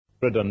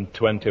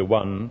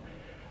121,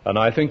 and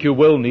I think you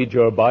will need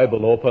your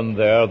Bible open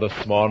there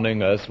this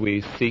morning as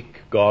we seek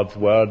God's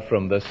Word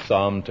from this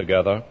psalm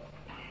together.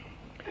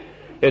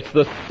 It's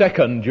the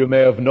second, you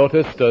may have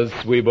noticed as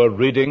we were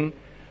reading,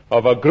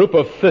 of a group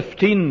of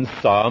 15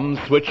 psalms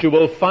which you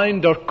will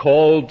find are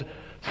called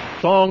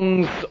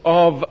Songs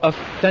of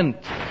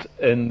Ascents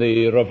in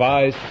the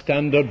Revised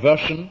Standard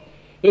Version.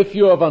 If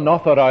you have an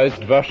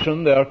authorized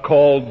version, they are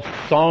called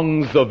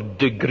Songs of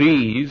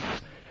Degrees.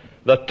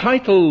 The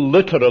title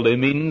literally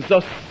means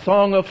a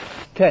song of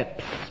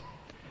steps,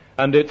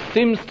 and it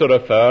seems to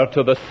refer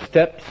to the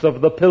steps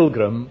of the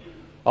pilgrim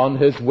on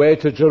his way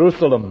to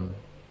Jerusalem.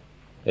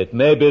 It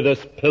may be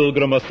this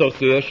pilgrim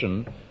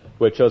association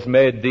which has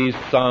made these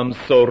psalms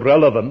so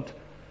relevant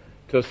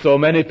to so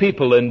many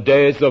people in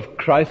days of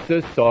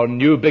crisis or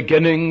new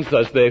beginnings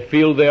as they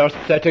feel they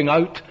are setting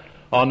out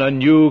on a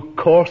new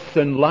course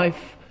in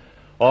life,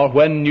 or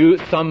when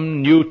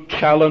some new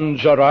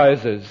challenge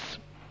arises.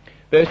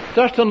 They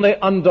certainly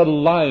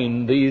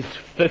underline these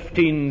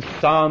 15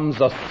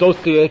 psalms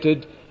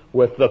associated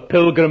with the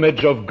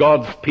pilgrimage of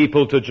God's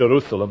people to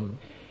Jerusalem.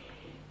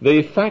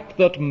 The fact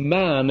that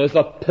man is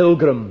a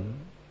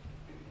pilgrim,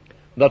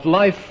 that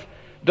life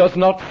does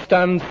not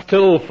stand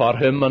still for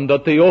him, and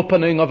at the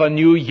opening of a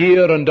new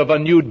year and of a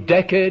new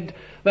decade,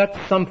 that's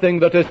something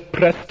that is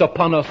pressed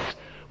upon us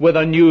with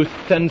a new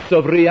sense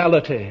of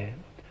reality.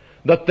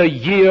 That the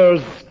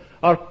years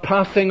are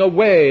passing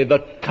away,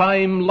 that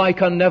time like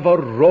a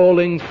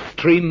never-rolling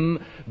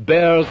stream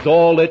bears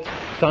all its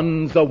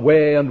sons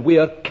away, and we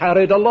are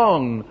carried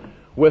along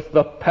with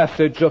the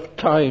passage of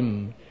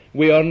time.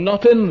 We are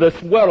not in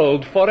this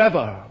world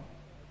forever.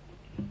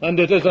 And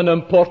it is an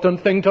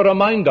important thing to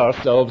remind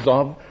ourselves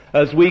of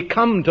as we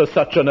come to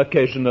such an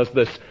occasion as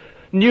this.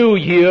 New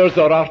years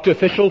are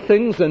artificial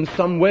things in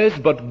some ways,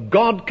 but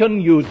God can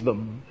use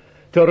them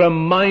to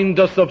remind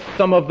us of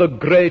some of the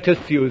great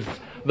issues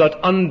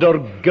that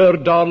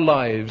undergird our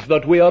lives,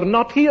 that we are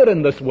not here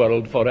in this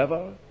world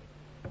forever.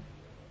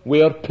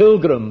 We are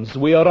pilgrims.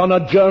 We are on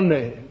a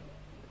journey.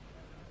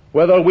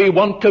 Whether we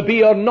want to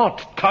be or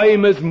not,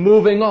 time is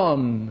moving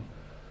on,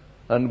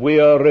 and we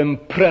are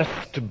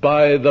impressed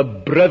by the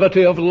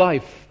brevity of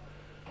life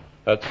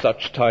at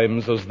such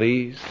times as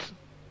these.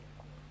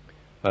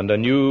 And a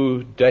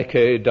new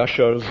decade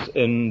ushers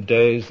in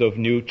days of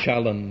new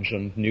challenge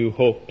and new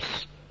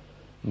hopes,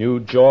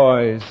 new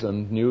joys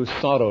and new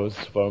sorrows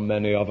for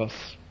many of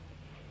us,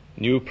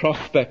 new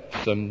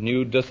prospects and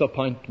new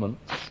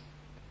disappointments,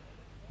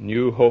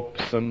 new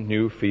hopes and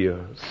new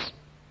fears.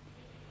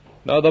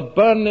 Now, the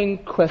burning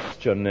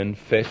question in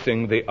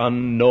facing the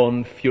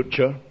unknown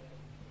future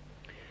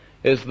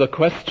is the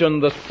question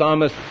the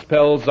psalmist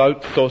spells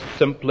out so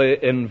simply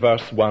in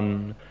verse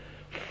 1.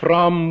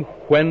 From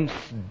whence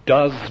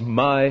does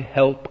my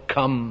help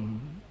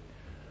come?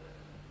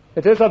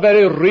 It is a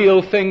very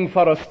real thing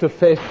for us to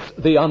face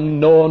the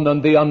unknown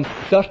and the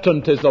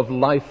uncertainties of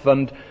life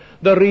and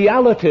the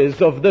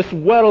realities of this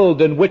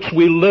world in which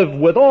we live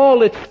with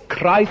all its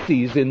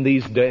crises in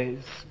these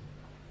days.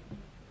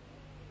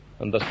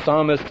 And the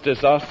psalmist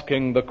is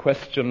asking the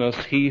question as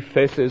he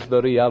faces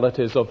the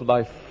realities of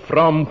life,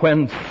 from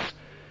whence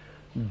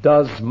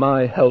does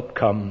my help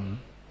come?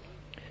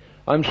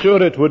 I'm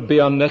sure it would be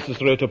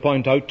unnecessary to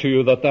point out to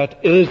you that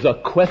that is a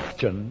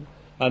question,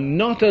 and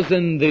not as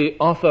in the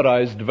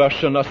authorized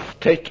version a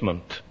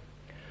statement.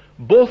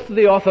 Both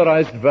the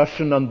authorized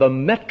version and the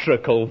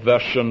metrical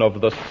version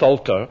of the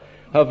Psalter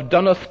have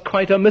done us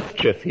quite a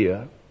mischief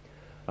here.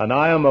 And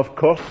I am, of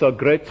course, a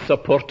great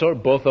supporter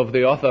both of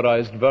the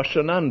authorized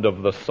version and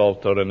of the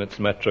Psalter in its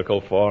metrical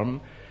form.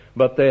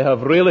 But they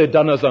have really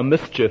done us a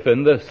mischief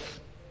in this.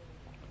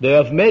 They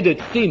have made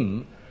it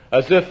seem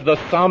as if the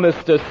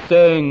psalmist is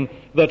saying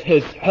that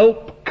his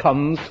help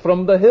comes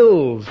from the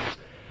hills.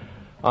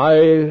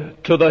 I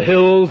to the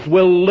hills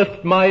will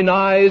lift mine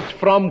eyes,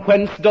 from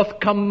whence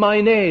doth come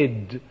mine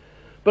aid.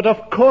 But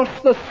of course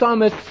the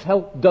psalmist's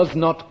help does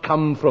not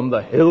come from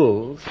the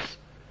hills.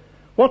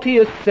 What he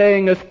is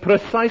saying is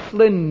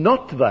precisely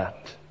not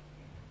that.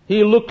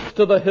 He looks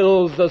to the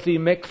hills as he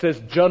makes his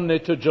journey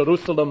to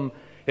Jerusalem,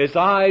 his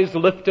eyes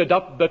lifted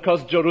up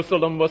because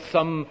Jerusalem was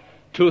some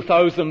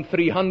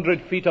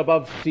 2,300 feet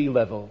above sea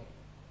level.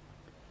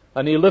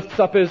 And he lifts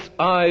up his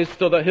eyes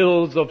to the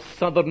hills of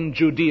southern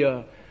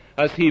Judea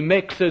as he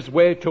makes his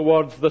way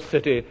towards the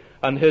city,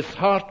 and his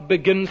heart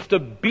begins to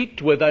beat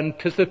with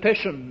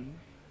anticipation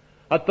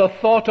at the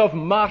thought of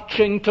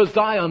marching to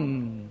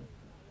Zion.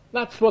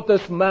 That's what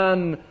this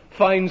man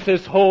finds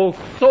his whole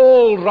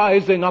soul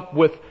rising up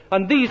with,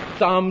 and these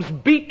psalms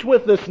beat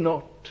with this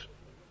note.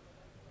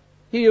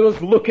 He was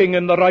looking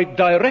in the right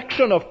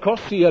direction, of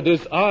course. He had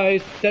his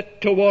eyes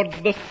set towards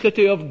the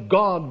city of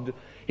God.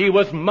 He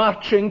was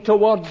marching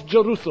towards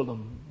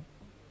Jerusalem.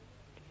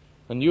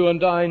 And you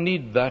and I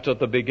need that at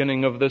the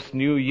beginning of this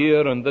new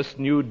year and this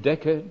new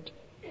decade,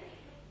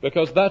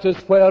 because that is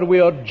where we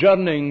are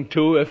journeying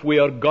to if we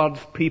are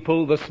God's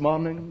people this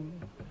morning.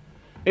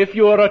 If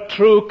you are a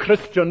true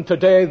Christian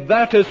today,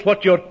 that is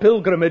what your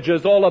pilgrimage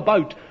is all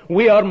about.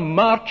 We are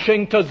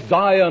marching to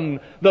Zion,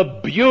 the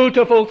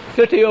beautiful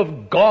city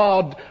of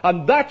God.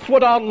 And that's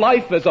what our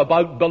life is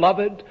about,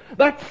 beloved.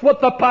 That's what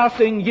the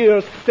passing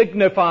years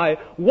signify.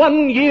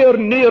 1 year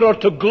nearer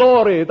to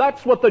glory.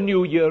 That's what the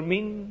new year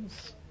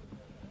means.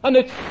 And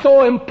it's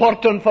so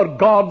important for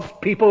God's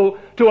people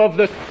to have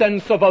this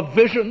sense of a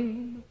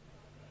vision.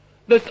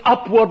 This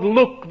upward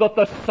look that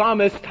the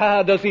psalmist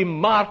had as he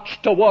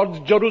marched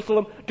towards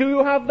Jerusalem. Do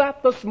you have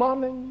that this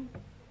morning?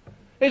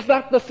 Is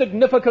that the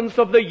significance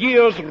of the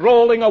years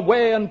rolling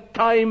away and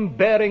time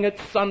bearing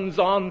its sons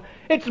on?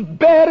 It's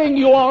bearing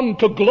you on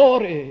to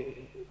glory.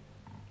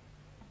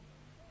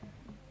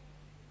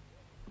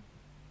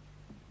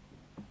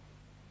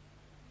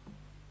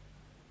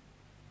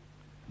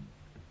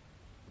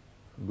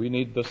 We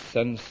need the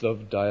sense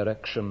of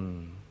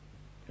direction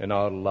in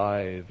our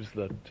lives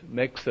that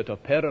makes it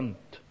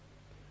apparent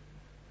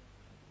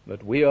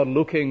that we are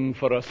looking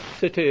for a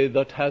city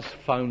that has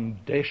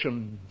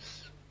foundations,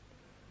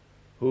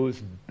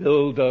 whose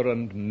builder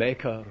and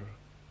maker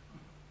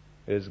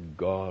is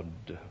God.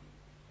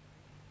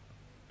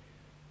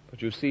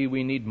 But you see,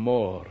 we need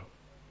more.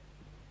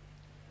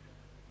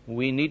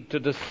 We need to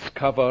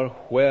discover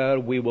where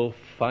we will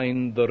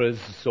find the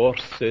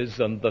resources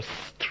and the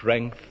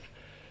strength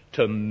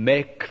to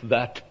make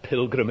that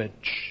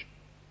pilgrimage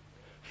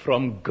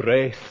from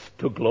grace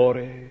to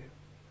glory.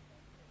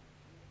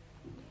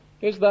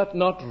 Is that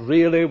not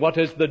really what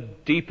is the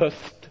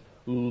deepest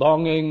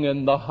longing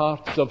in the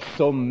hearts of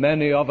so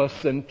many of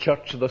us in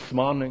church this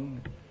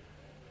morning?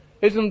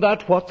 Isn't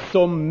that what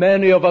so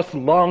many of us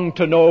long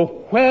to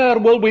know? Where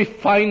will we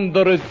find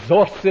the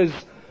resources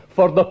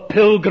for the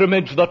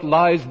pilgrimage that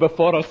lies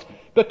before us?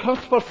 Because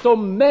for so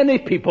many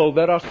people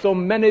there are so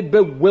many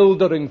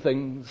bewildering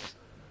things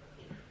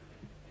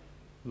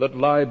that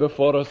lie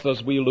before us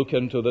as we look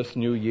into this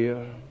new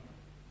year.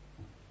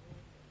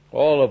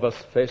 All of us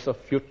face a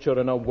future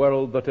in a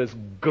world that is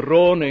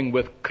groaning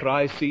with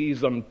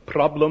crises and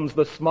problems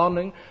this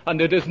morning, and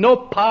it is no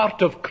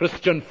part of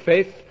Christian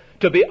faith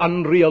to be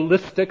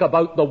unrealistic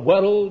about the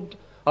world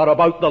or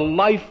about the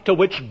life to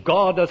which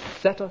God has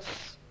set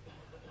us.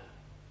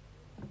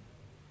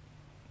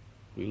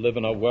 We live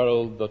in a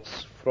world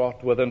that's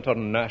fraught with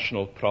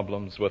international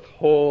problems, with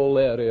whole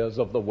areas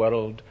of the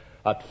world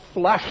at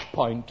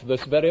flashpoint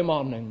this very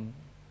morning.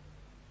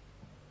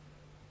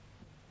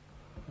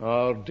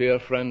 Our dear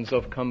friends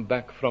have come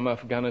back from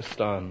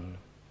Afghanistan,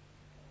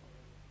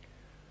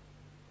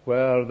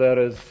 where there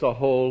is a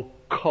whole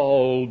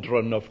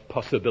cauldron of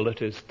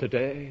possibilities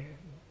today.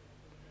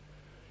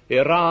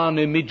 Iran,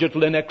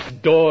 immediately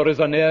next door, is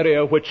an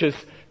area which is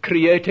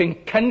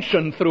creating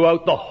tension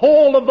throughout the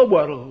whole of the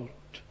world.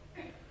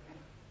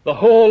 The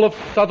whole of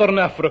southern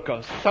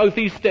Africa,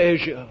 Southeast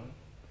Asia.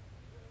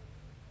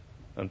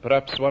 And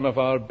perhaps one of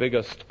our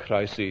biggest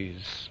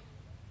crises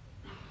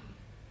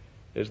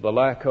is the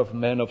lack of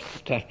men of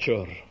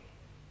stature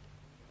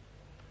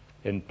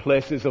in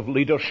places of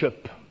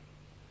leadership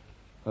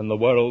on the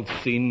world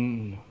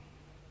scene.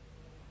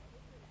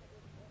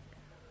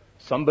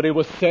 Somebody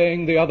was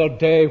saying the other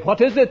day, what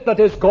is it that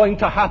is going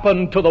to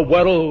happen to the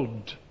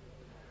world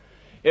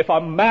if a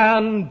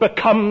man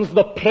becomes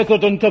the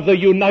President of the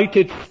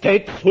United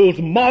States whose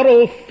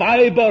moral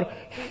fiber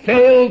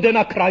failed in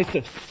a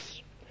crisis?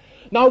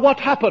 Now what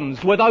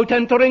happens, without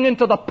entering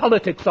into the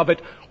politics of it,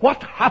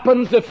 what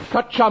happens if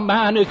such a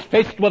man is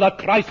faced with a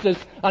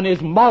crisis and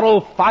his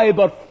moral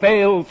fiber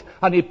fails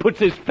and he puts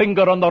his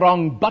finger on the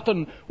wrong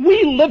button?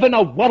 We live in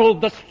a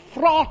world that's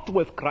fraught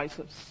with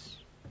crisis.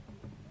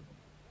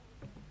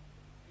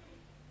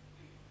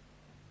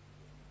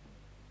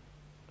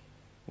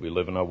 We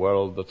live in a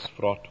world that's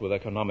fraught with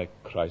economic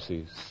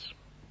crises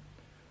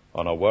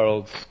on a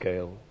world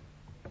scale.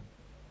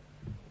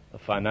 The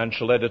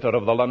financial editor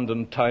of the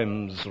London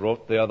Times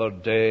wrote the other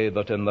day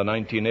that in the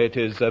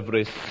 1980s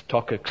every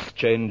stock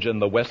exchange in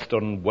the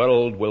Western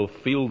world will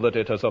feel that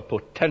it has a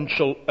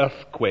potential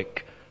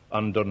earthquake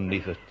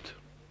underneath it.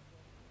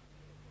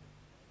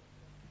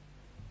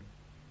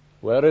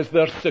 Where is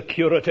there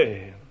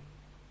security?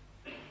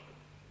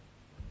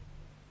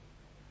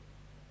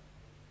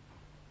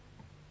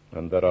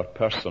 And there are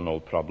personal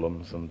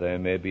problems, and they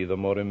may be the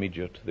more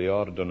immediate, the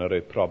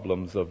ordinary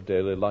problems of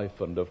daily life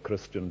and of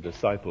Christian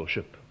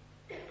discipleship.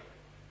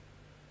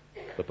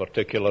 The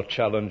particular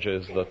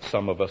challenges that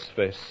some of us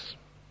face,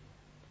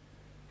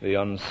 the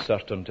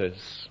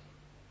uncertainties,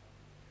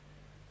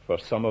 for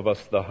some of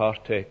us the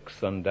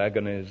heartaches and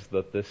agonies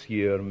that this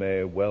year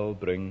may well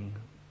bring.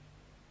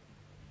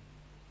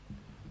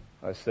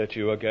 I say to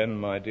you again,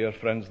 my dear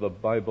friends, the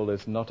Bible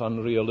is not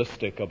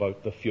unrealistic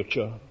about the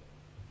future,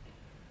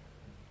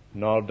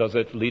 nor does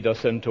it lead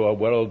us into a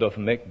world of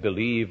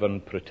make-believe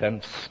and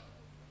pretense.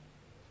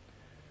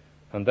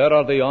 And there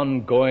are the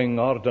ongoing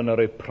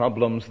ordinary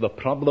problems, the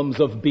problems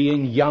of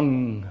being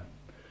young.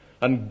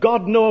 And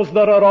God knows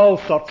there are all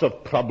sorts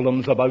of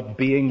problems about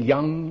being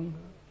young.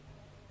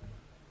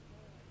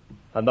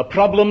 And the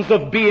problems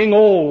of being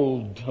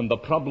old, and the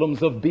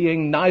problems of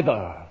being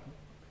neither,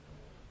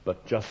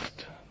 but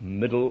just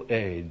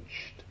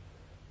middle-aged.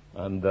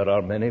 And there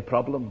are many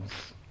problems.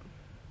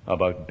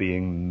 about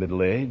being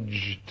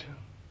middle-aged.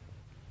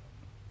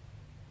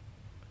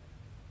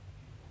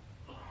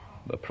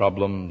 The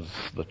problems,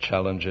 the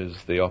challenges,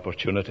 the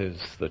opportunities,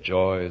 the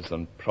joys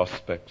and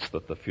prospects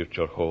that the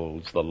future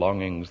holds, the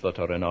longings that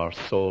are in our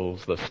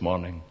souls this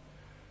morning.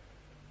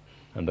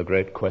 And the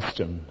great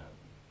question,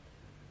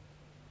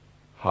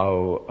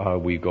 how are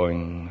we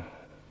going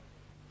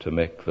to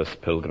make this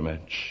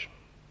pilgrimage?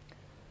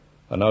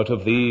 And out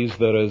of these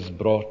there is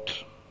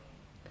brought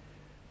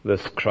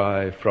this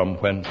cry, from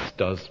whence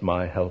does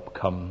my help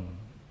come?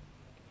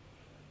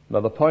 Now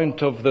the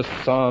point of this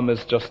psalm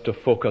is just to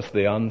focus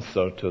the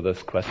answer to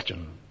this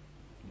question.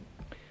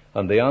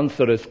 And the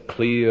answer is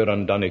clear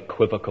and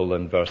unequivocal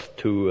in verse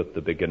 2 at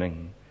the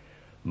beginning.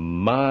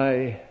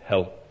 My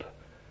help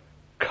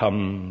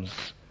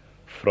comes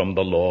from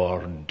the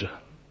Lord.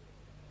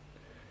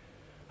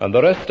 And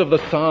the rest of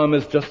the psalm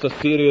is just a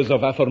series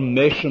of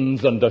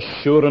affirmations and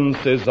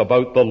assurances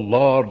about the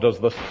Lord as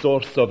the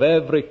source of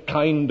every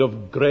kind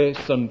of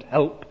grace and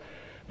help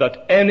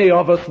that any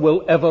of us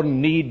will ever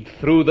need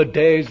through the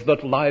days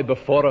that lie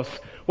before us.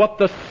 What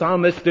the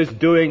psalmist is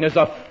doing is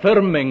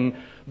affirming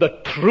the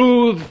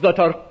truths that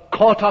are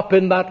caught up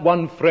in that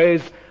one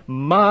phrase,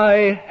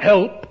 my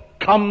help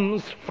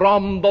comes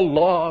from the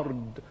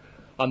Lord.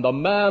 And the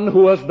man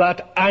who has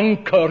that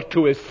anchor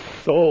to his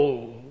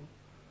soul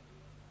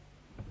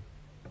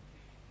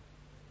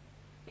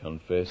can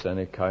face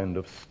any kind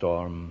of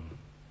storm,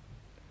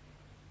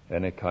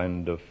 any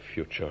kind of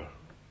future.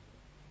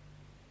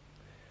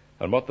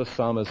 And what the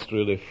psalmist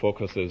really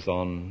focuses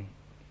on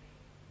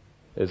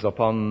is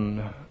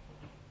upon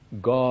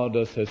God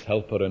as his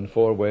helper in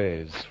four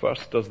ways.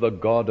 First, as the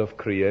God of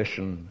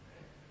creation.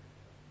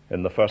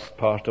 In the first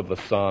part of the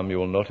psalm, you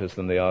will notice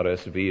in the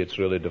RSV, it's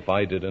really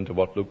divided into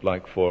what look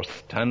like four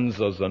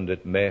stanzas, and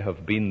it may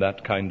have been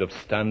that kind of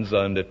stanza,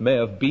 and it may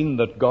have been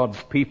that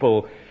God's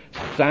people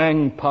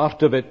sang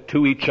part of it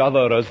to each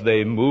other as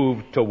they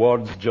moved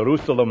towards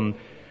Jerusalem.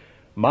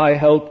 My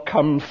help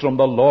comes from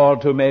the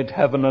Lord who made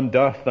heaven and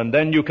earth. And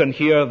then you can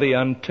hear the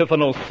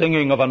antiphonal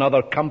singing of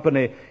another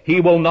company. He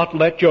will not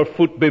let your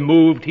foot be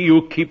moved. He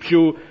who keeps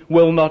you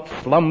will not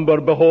slumber.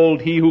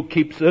 Behold, he who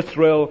keeps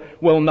Israel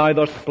will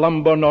neither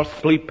slumber nor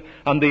sleep.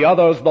 And the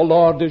others, the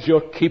Lord is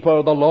your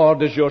keeper. The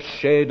Lord is your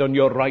shade on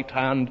your right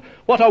hand.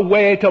 What a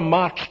way to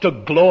march to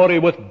glory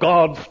with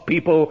God's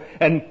people,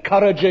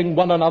 encouraging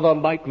one another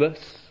like this.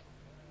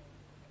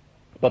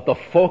 But the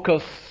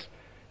focus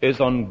is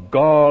on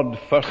God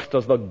first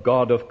as the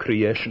God of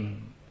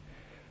creation.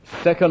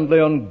 Secondly,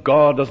 on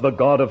God as the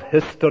God of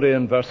history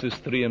in verses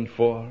 3 and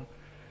 4.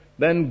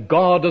 Then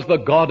God as the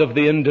God of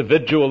the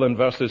individual in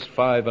verses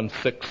 5 and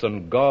 6.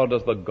 And God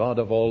as the God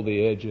of all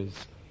the ages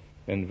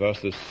in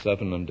verses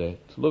 7 and 8.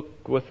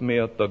 Look with me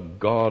at the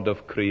God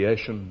of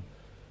creation,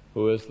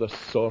 who is the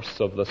source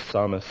of the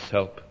psalmist's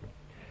help.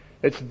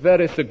 It's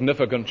very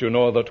significant, you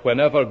know, that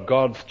whenever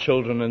God's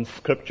children in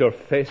Scripture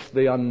face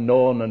the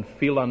unknown and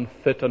feel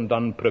unfit and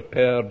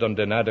unprepared and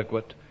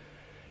inadequate,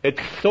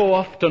 it's so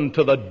often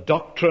to the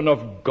doctrine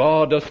of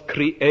God as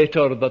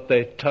Creator that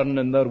they turn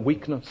in their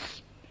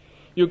weakness.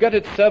 You get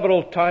it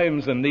several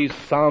times in these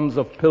Psalms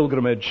of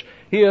pilgrimage.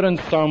 Here in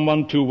Psalm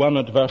 121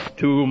 at verse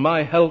 2,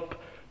 my help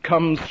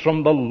comes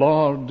from the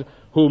Lord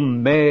who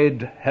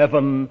made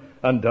heaven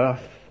and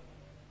earth.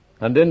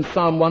 And in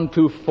Psalm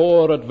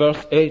 124 at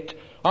verse 8,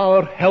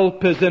 our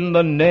help is in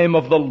the name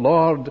of the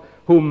Lord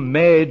who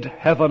made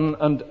heaven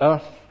and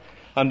earth.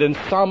 And in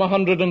Psalm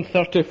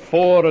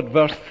 134 at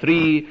verse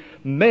 3,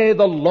 may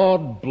the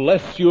Lord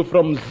bless you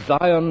from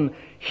Zion,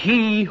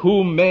 he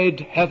who made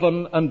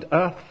heaven and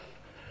earth.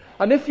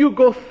 And if you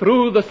go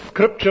through the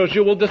Scriptures,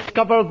 you will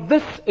discover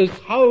this is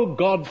how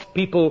God's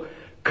people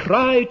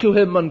cry to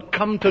him and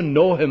come to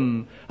know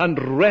him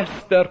and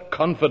rest their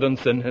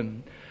confidence in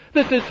him.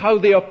 This is how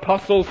the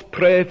apostles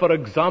pray, for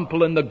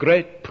example, in the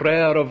great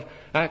prayer of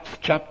Acts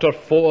chapter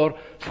 4.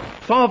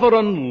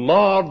 Sovereign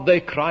Lord, they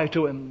cry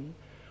to him.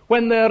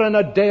 When they're in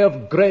a day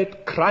of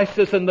great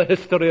crisis in the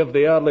history of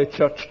the early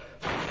church,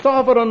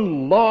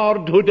 Sovereign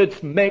Lord, who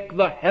didst make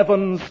the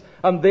heavens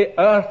and the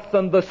earth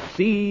and the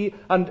sea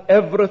and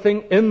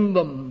everything in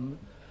them.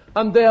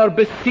 And they are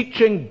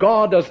beseeching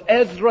God as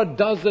Ezra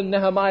does in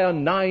Nehemiah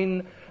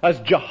 9, as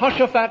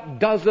Jehoshaphat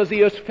does as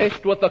he is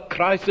faced with a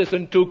crisis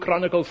in 2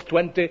 Chronicles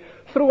 20.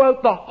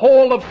 Throughout the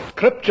whole of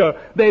Scripture,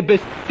 they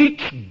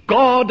beseech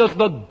God as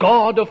the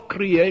God of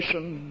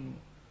creation.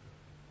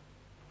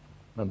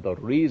 And the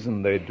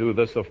reason they do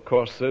this, of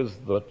course, is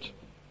that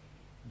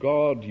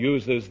God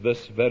uses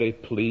this very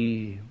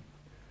plea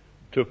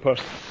to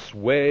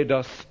persuade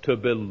us to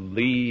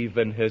believe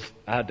in his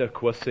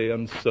adequacy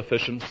and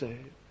sufficiency.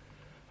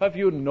 Have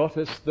you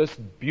noticed this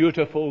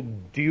beautiful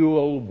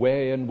dual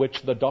way in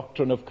which the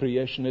doctrine of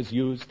creation is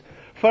used?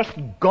 First,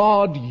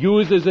 God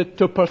uses it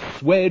to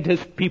persuade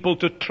his people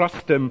to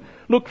trust him.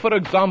 Look, for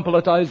example,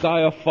 at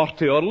Isaiah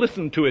 40, or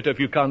listen to it if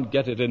you can't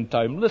get it in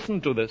time.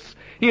 Listen to this.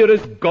 Here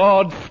is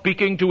God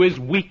speaking to his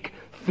weak,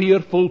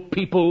 fearful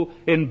people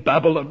in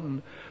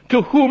Babylon.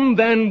 To whom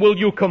then will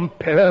you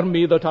compare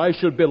me that I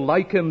should be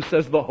like him,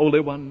 says the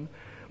Holy One?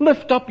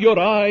 Lift up your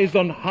eyes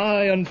on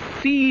high and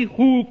see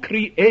who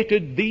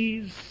created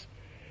these.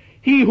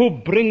 He who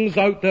brings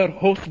out their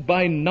host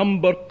by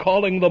number,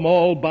 calling them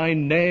all by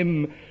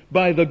name,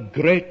 by the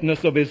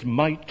greatness of his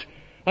might,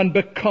 and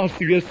because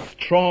he is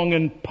strong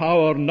in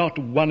power, not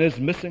one is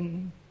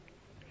missing.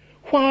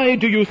 Why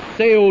do you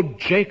say, O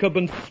Jacob,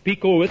 and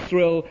speak, O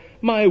Israel,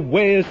 my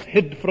way is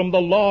hid from the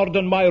Lord,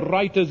 and my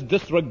right is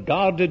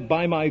disregarded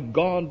by my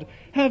God?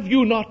 Have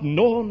you not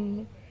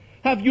known?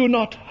 Have you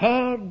not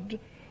heard?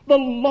 The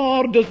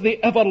Lord is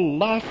the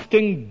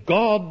everlasting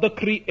God, the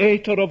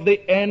creator of the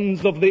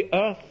ends of the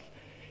earth.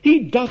 He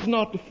does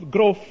not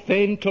grow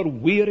faint or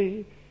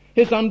weary.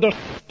 His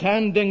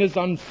understanding is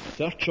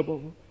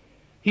unsearchable.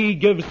 He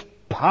gives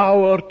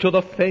power to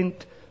the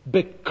faint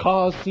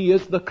because he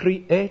is the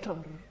creator.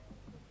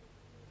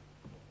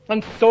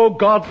 And so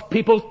God's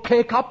people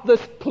take up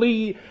this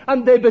plea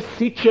and they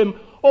beseech him,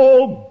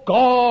 O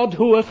God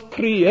who has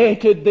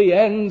created the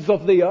ends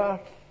of the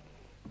earth.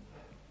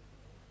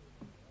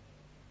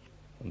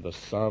 And the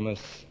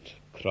psalmist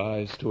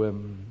cries to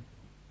him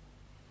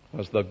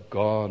as the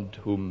God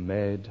who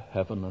made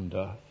heaven and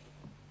earth.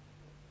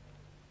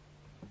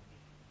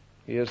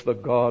 He is the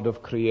God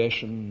of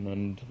creation,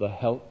 and the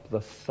help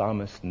the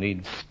psalmist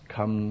needs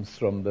comes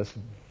from this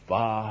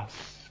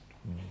vast,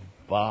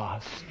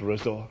 vast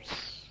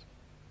resource.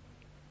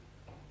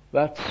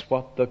 That's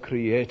what the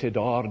created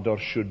order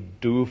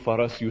should do for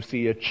us. You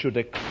see, it should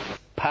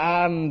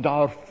expand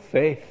our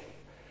faith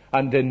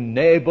and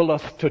enable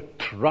us to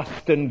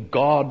trust in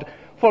God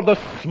for the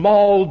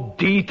small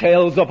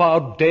details of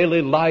our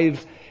daily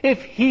lives.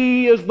 If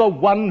he is the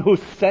one who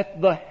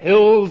set the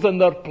hills in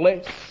their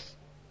place,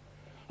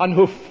 and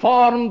who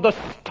formed the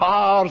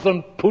stars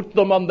and put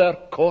them on their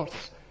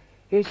course,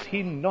 is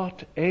he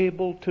not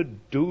able to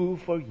do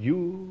for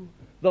you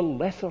the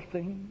lesser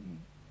thing?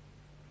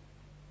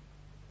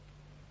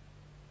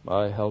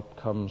 My help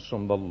comes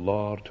from the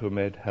Lord who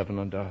made heaven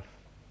and earth.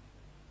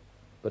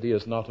 But he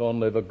is not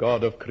only the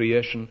God of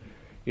creation,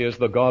 he is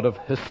the God of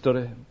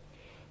history.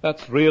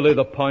 That's really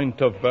the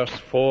point of verse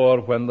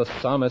 4 when the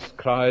psalmist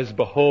cries,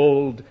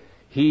 Behold,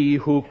 he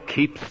who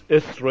keeps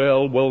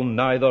Israel will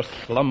neither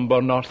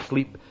slumber nor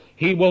sleep.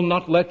 He will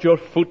not let your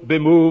foot be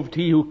moved.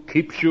 He who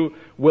keeps you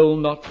will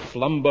not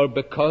slumber,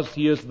 because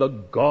he is the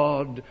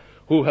God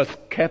who has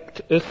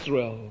kept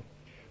Israel.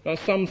 Now,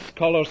 some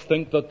scholars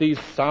think that these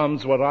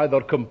psalms were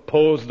either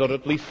composed or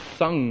at least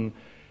sung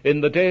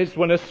in the days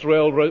when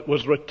Israel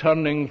was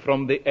returning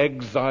from the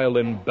exile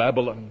in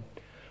Babylon.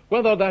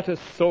 Whether that is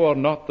so or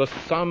not, the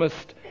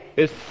psalmist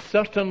is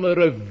certainly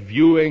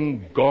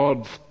reviewing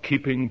God's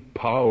keeping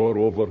power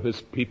over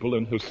his people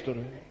in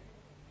history.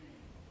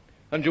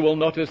 And you will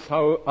notice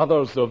how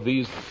others of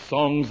these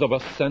songs of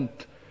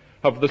ascent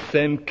have the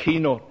same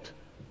keynote.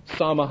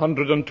 Psalm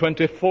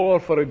 124,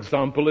 for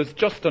example, is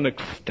just an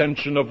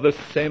extension of this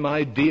same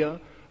idea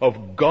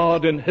of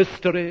God in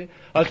history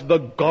as the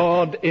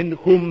God in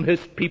whom his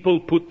people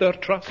put their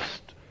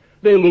trust.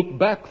 They look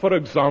back, for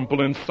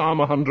example, in Psalm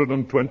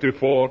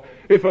 124,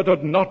 if it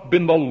had not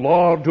been the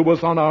Lord who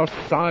was on our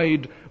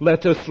side,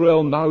 let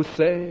Israel now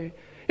say.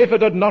 If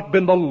it had not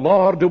been the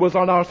Lord who was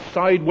on our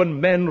side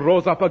when men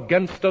rose up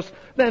against us,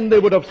 then they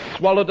would have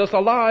swallowed us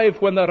alive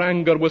when their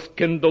anger was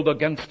kindled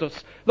against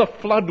us. The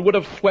flood would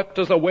have swept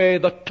us away.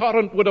 The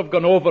torrent would have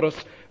gone over us.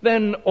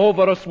 Then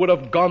over us would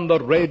have gone the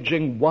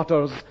raging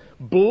waters.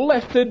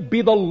 Blessed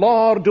be the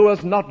Lord who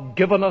has not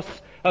given us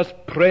as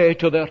prey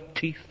to their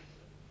teeth.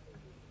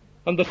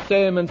 And the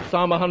same in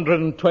Psalm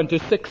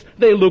 126.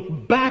 They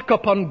look back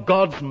upon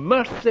God's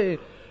mercy,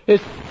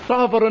 his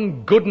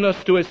sovereign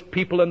goodness to his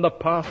people in the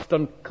past,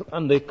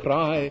 and they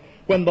cry,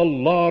 when the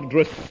Lord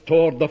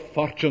restored the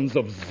fortunes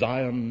of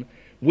Zion,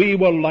 we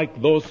were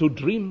like those who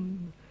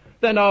dream.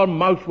 Then our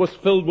mouth was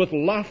filled with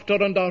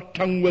laughter and our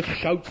tongue with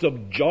shouts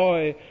of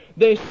joy.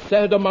 They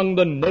said among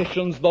the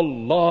nations, the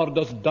Lord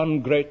has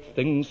done great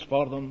things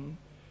for them.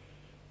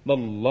 The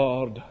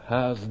Lord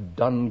has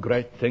done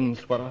great things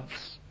for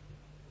us,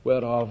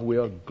 whereof we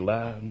are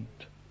glad.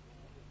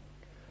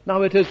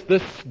 Now it is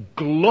this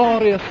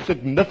glorious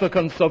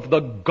significance of the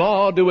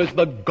God who is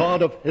the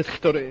God of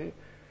history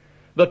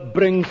that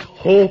brings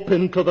hope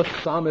into the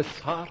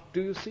psalmist's heart,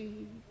 do you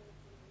see?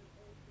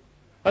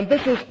 And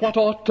this is what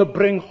ought to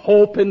bring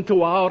hope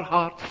into our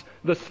hearts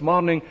this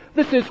morning.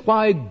 This is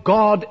why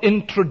God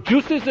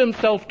introduces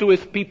himself to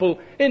his people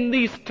in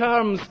these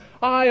terms.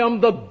 I am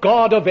the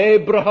God of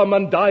Abraham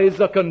and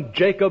Isaac and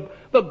Jacob,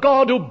 the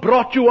God who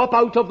brought you up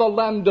out of the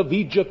land of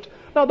Egypt.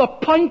 Now the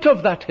point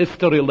of that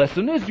history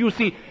lesson is, you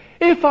see,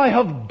 if I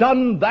have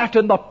done that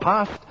in the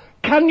past,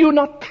 can you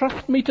not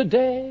trust me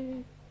today?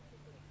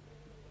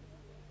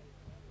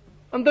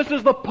 And this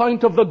is the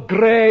point of the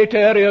great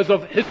areas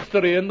of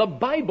history in the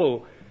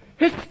Bible.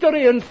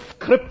 History in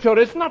Scripture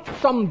is not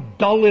some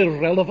dull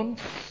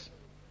irrelevance.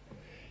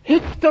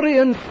 History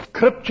in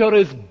Scripture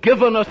is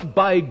given us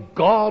by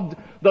God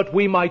that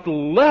we might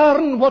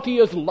learn what he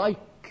is like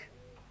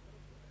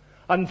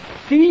and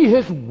see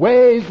his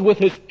ways with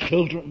his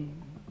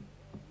children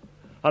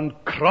and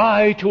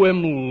cry to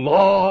him,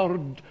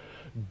 Lord,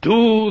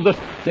 Do the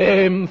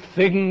same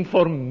thing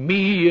for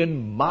me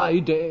in my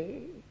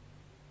day.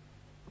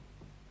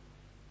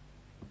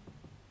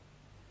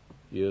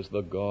 He is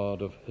the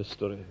God of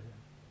history.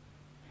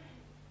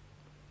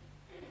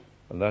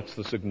 And that's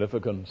the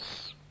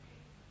significance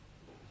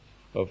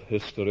of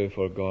history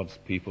for God's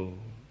people.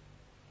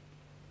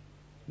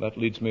 That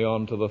leads me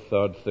on to the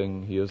third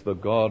thing. He is the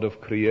God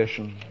of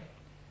creation.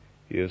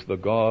 He is the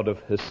God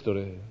of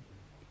history.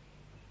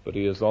 But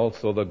He is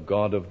also the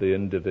God of the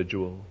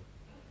individual.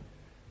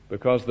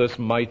 Because this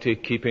mighty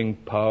keeping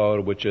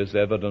power which is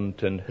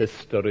evident in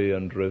history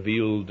and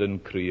revealed in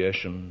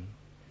creation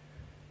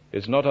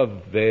is not a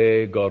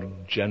vague or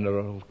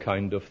general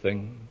kind of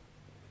thing.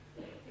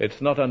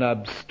 It's not an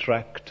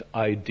abstract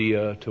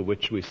idea to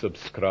which we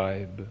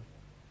subscribe.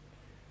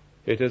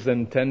 It is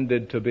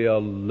intended to be a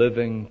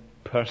living,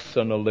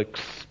 personal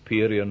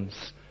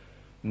experience,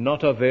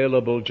 not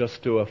available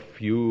just to a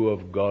few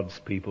of God's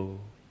people,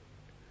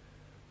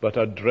 but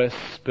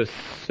addressed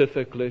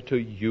specifically to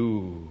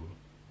you.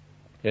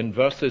 In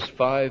verses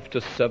 5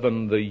 to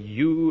 7, the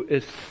you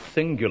is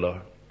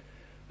singular.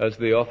 As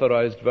the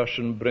Authorized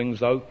Version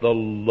brings out, the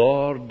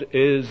Lord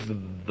is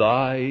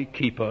thy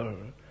keeper.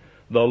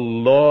 The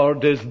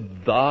Lord is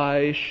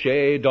thy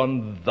shade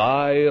on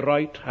thy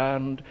right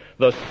hand.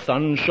 The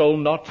sun shall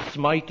not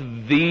smite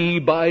thee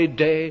by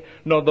day,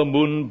 nor the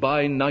moon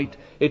by night.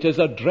 It is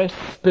addressed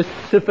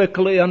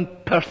specifically and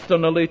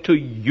personally to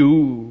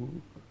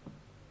you.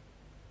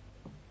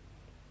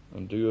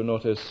 And do you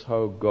notice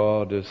how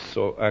God is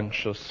so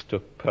anxious to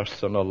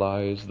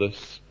personalize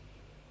this?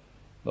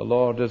 The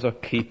Lord is a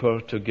keeper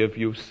to give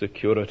you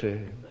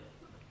security.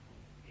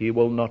 He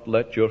will not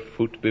let your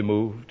foot be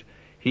moved.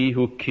 He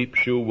who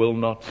keeps you will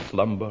not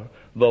slumber.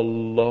 The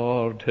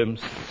Lord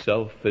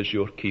Himself is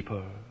your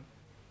keeper.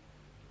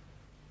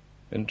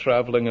 In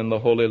traveling in the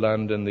Holy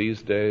Land in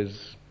these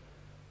days,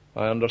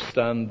 I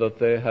understand that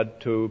they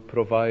had to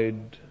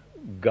provide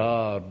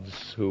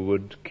guards who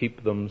would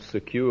keep them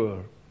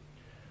secure.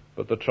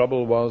 But the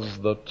trouble was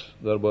that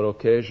there were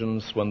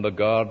occasions when the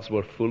guards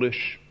were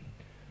foolish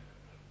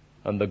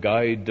and the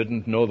guide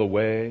didn't know the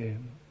way,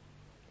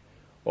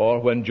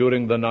 or when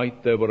during the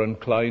night they were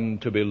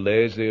inclined to be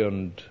lazy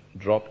and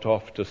dropped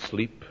off to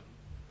sleep.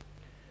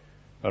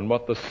 And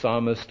what the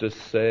psalmist is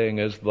saying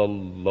is, the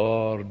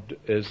Lord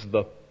is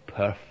the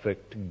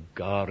perfect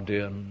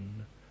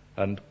guardian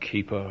and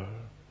keeper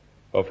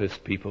of His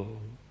people.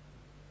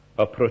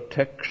 A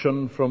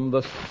protection from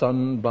the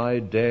sun by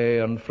day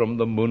and from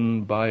the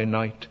moon by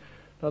night.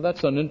 Now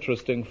that's an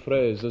interesting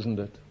phrase, isn't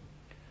it?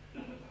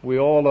 We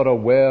all are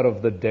aware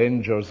of the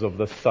dangers of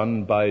the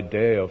sun by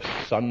day, of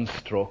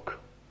sunstroke.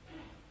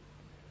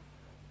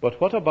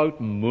 But what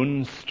about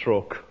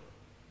moonstroke?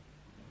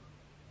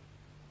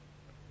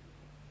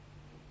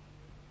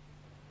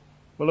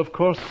 Well, of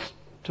course,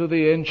 to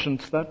the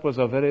ancients that was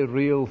a very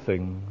real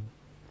thing.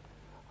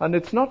 And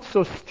it's not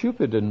so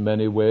stupid in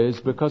many ways,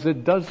 because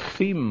it does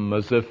seem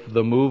as if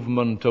the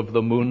movement of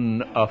the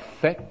moon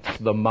affects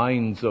the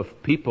minds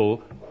of people,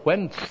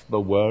 whence the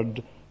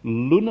word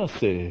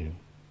lunacy.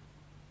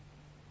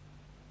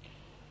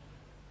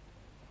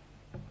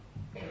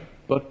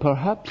 But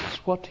perhaps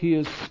what he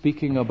is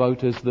speaking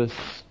about is this,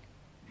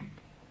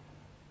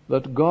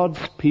 that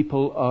God's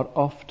people are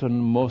often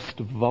most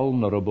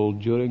vulnerable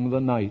during the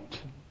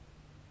night.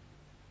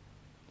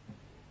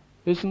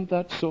 Isn't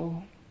that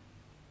so?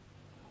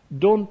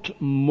 Don't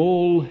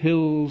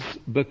molehills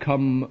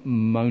become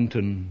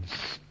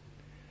mountains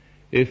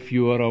if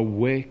you are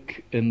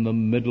awake in the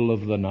middle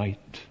of the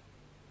night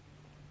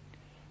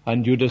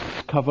and you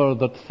discover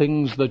that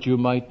things that you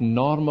might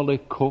normally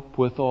cope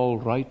with all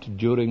right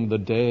during the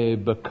day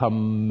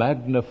become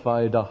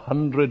magnified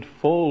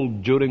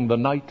 100-fold during the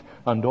night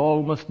and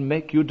almost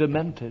make you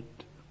demented?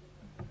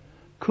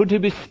 Could he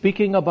be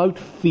speaking about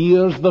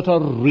fears that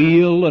are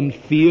real and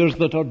fears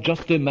that are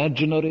just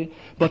imaginary?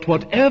 But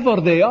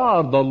whatever they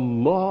are, the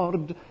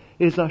Lord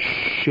is a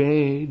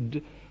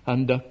shade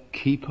and a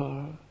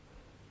keeper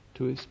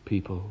to His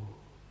people.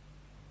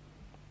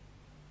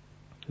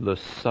 The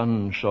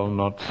sun shall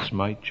not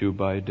smite you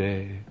by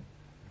day,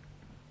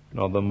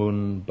 nor the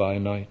moon by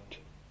night.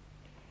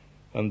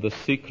 And the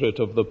secret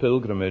of the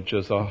pilgrimage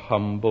is a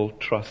humble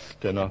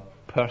trust in a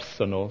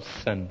personal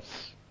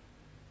sense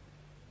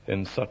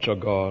in such a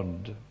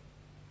God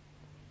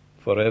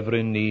for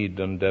every need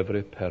and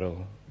every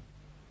peril.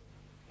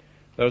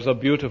 There's a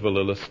beautiful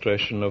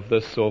illustration of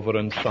this over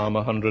in Psalm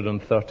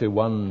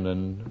 131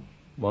 in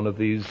one of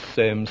these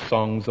same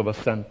songs of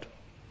ascent.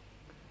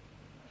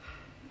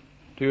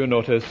 Do you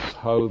notice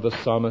how the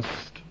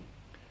psalmist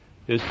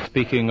is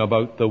speaking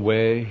about the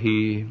way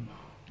he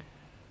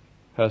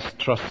has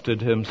trusted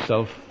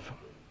himself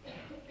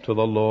to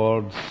the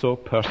Lord so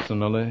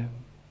personally,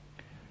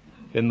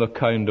 in the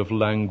kind of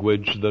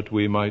language that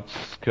we might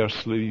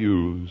scarcely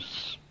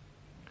use?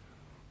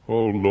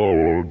 O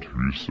Lord,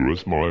 he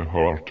says, my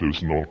heart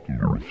is not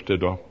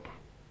lifted up.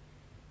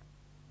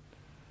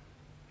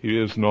 He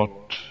is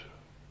not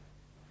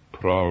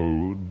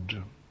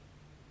proud,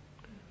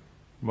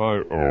 My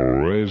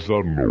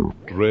razor note.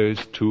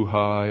 Raised too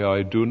high,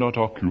 I do not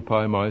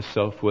occupy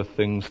myself with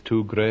things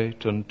too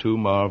great and too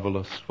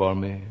marvelous for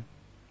me.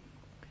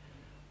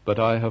 But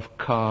I have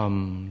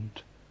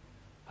calmed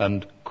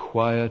and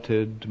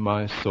quieted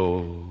my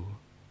soul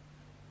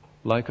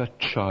like a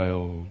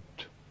child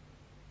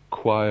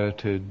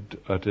quieted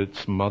at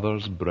its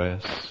mother's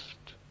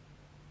breast,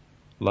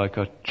 like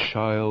a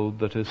child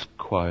that is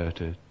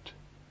quieted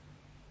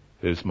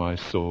is my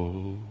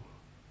soul.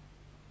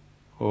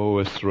 O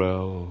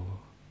Israel,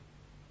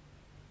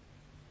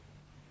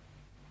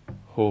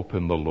 hope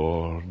in the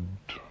Lord.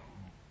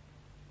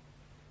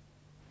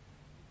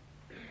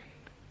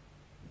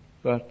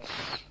 That's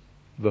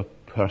the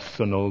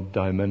personal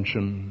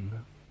dimension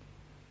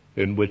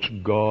in which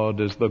God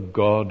is the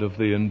God of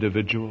the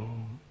individual.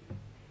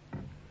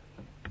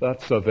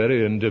 That's a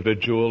very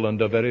individual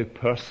and a very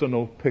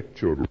personal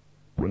picture.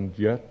 And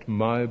yet,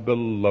 my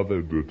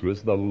beloved, it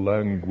is the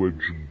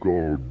language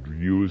God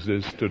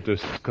uses to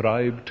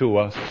describe to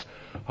us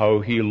how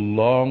He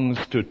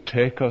longs to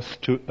take us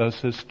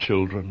as His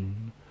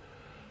children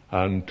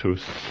and to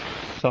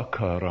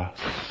succor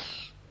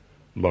us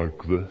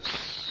like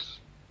this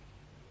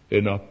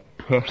in a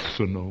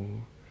personal,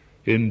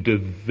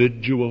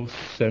 individual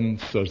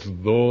sense, as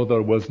though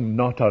there was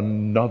not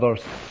another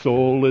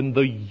soul in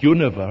the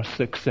universe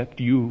except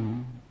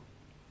you.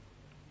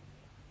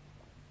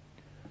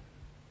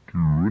 Do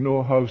you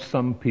know how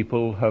some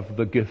people have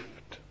the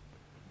gift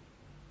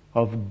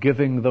of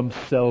giving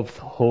themselves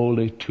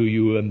wholly to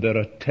you and their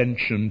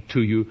attention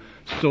to you,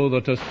 so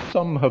that, as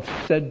some have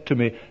said to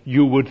me,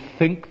 you would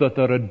think that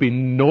there had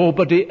been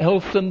nobody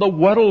else in the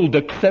world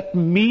except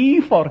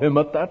me for him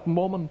at that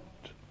moment?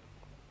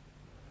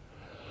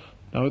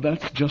 Now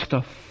that's just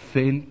a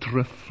faint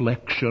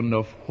reflection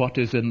of what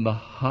is in the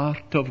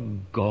heart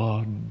of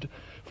God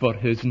for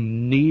His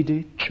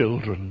needy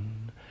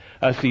children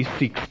as He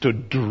seeks to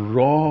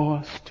draw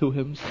us to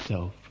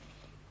Himself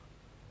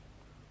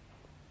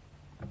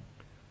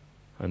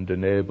and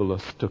enable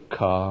us to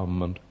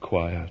calm and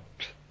quiet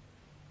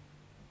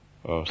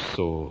our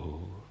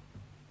soul.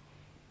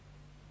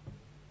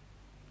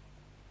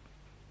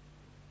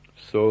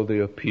 So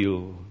the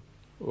appeal,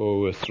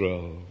 O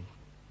Israel,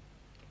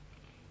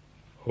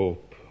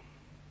 hope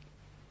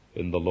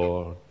in the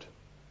Lord,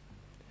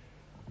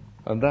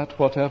 and that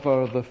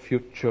whatever the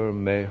future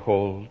may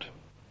hold.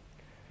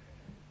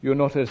 You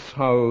notice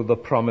how the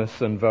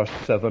promise in verse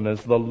 7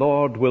 is, the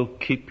Lord will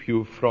keep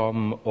you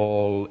from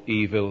all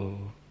evil.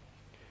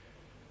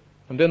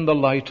 And in the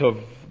light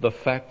of the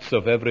facts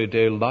of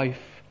everyday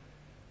life,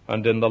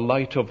 and in the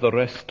light of the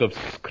rest of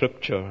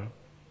Scripture,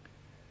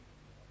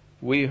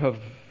 we have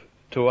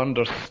to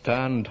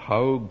understand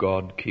how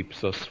God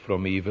keeps us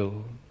from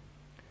evil.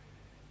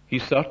 He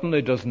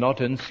certainly does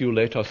not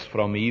insulate us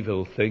from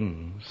evil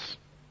things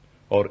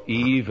or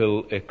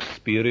evil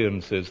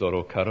experiences or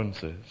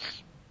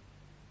occurrences.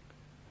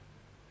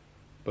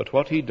 But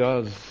what He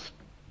does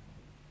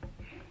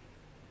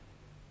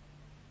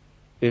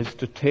is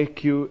to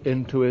take you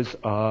into His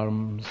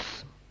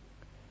arms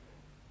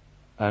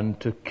and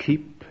to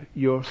keep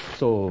your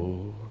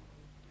soul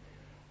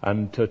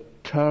and to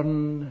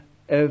turn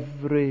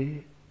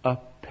every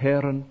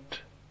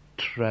apparent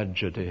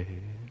tragedy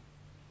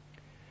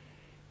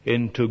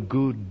into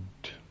good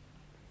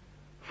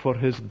for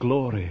His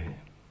glory,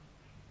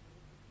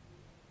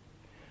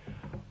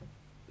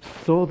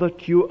 so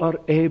that you are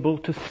able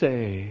to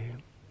say,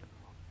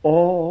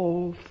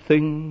 all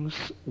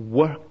things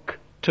work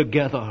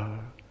together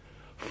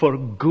for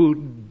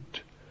good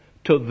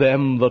to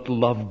them that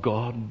love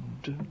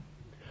God,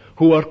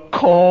 who are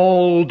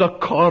called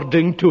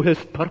according to His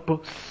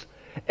purpose.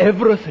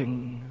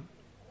 Everything.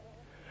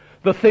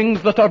 The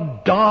things that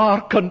are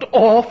dark and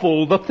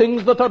awful, the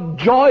things that are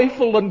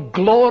joyful and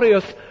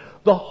glorious,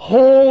 the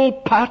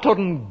whole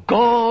pattern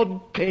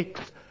God takes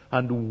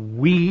and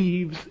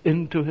weaves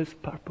into His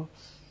purpose.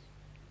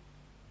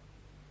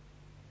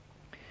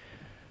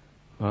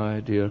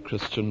 My dear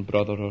Christian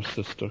brother or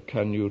sister,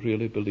 can you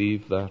really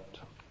believe that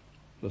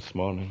this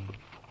morning?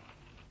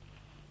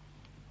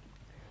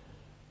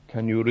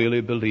 Can you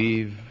really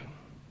believe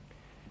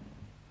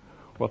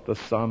what the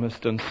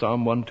psalmist in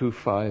Psalm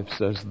 125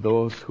 says,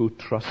 those who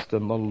trust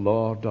in the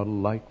Lord are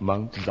like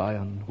Mount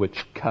Zion,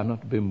 which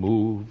cannot be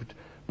moved,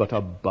 but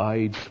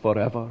abides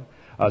forever.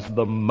 As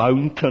the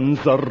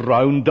mountains are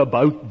round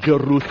about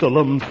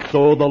Jerusalem,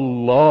 so the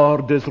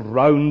Lord is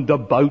round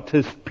about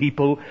His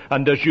people.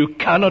 And as you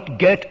cannot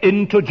get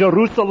into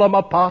Jerusalem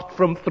apart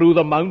from through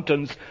the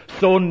mountains,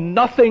 so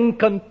nothing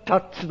can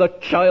touch the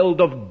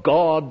child of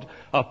God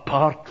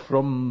apart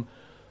from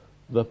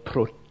the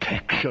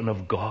protection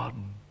of God.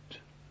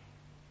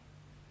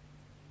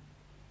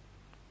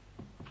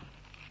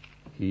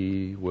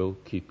 He will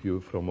keep you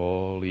from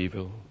all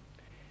evil.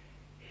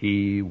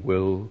 He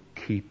will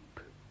keep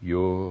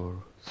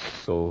your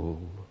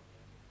soul.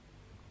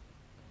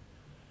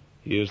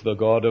 He is the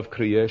God of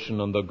creation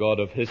and the God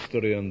of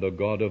history and the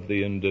God of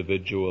the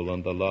individual.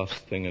 And the last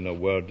thing in a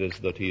word is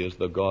that He is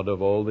the God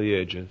of all the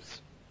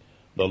ages.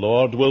 The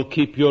Lord will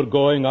keep your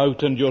going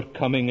out and your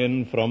coming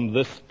in from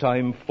this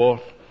time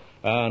forth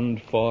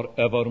and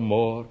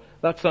forevermore.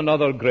 That's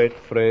another great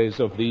phrase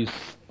of these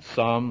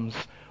Psalms.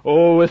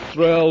 O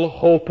Israel,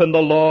 hope in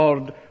the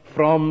Lord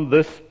from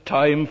this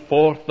time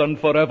forth and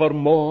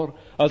forevermore.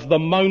 As the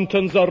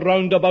mountains are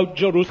round about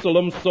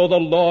Jerusalem, so the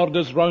Lord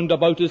is round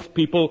about his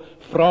people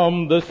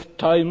from this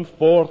time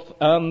forth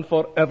and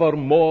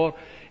forevermore.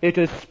 It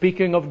is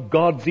speaking of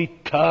God's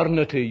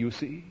eternity, you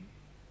see.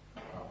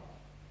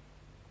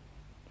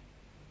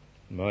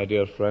 My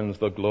dear friends,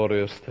 the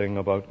glorious thing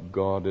about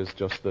God is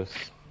just this.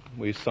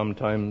 We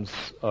sometimes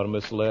are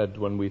misled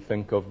when we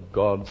think of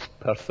God's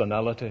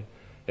personality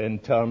in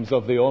terms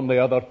of the only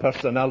other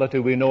personality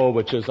we know,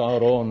 which is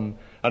our own.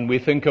 And we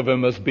think of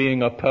him as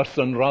being a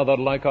person rather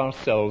like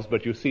ourselves.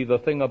 But you see, the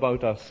thing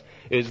about us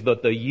is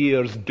that the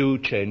years do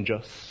change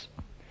us.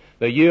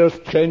 The years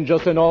change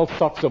us in all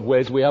sorts of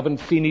ways. We haven't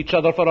seen each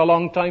other for a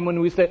long time when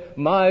we say,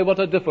 my, what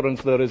a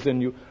difference there is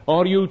in you.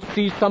 Or you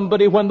see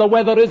somebody when the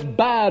weather is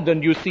bad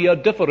and you see a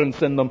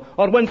difference in them.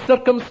 Or when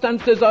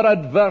circumstances are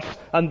adverse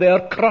and they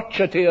are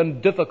crotchety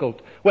and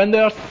difficult. When they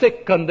are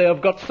sick and they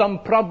have got some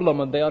problem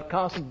and they are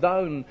cast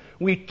down.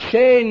 We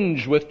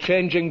change with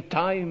changing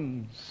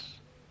times.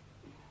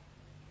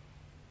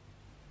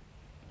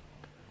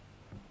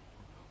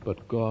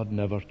 But God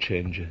never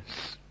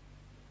changes.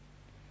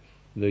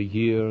 The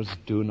years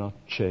do not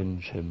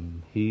change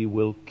him. He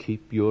will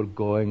keep your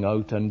going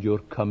out and your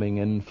coming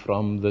in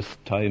from this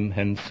time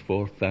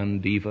henceforth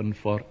and even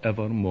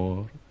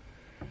forevermore.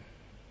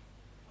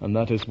 And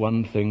that is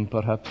one thing,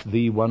 perhaps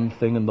the one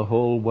thing in the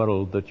whole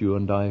world that you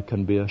and I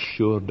can be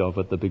assured of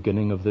at the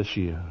beginning of this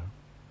year.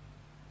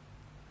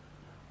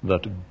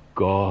 That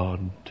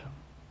God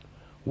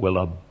will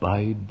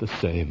abide the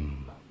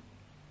same.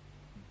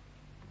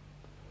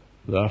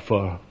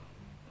 Therefore,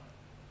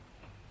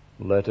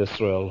 let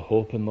Israel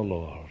hope in the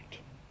Lord,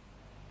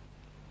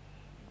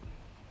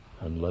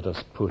 and let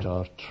us put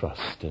our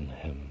trust in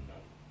him.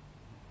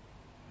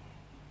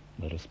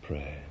 Let us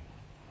pray.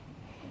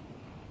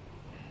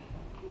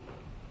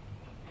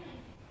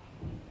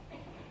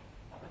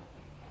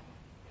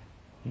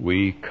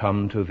 We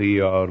come to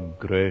thee, our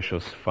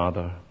gracious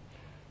Father,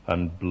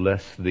 and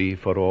bless thee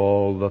for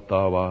all that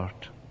thou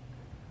art,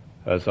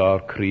 as our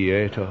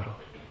Creator,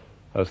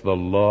 as the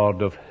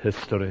Lord of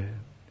history,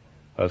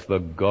 as the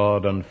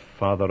God and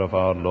Father of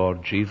our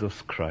Lord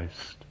Jesus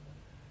Christ.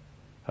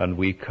 And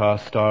we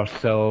cast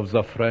ourselves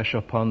afresh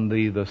upon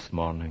thee this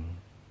morning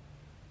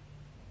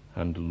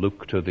and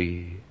look to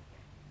thee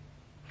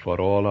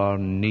for all our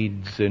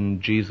needs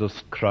in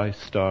Jesus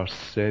Christ, our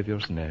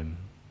Saviour's name.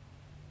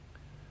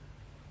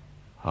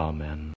 Amen.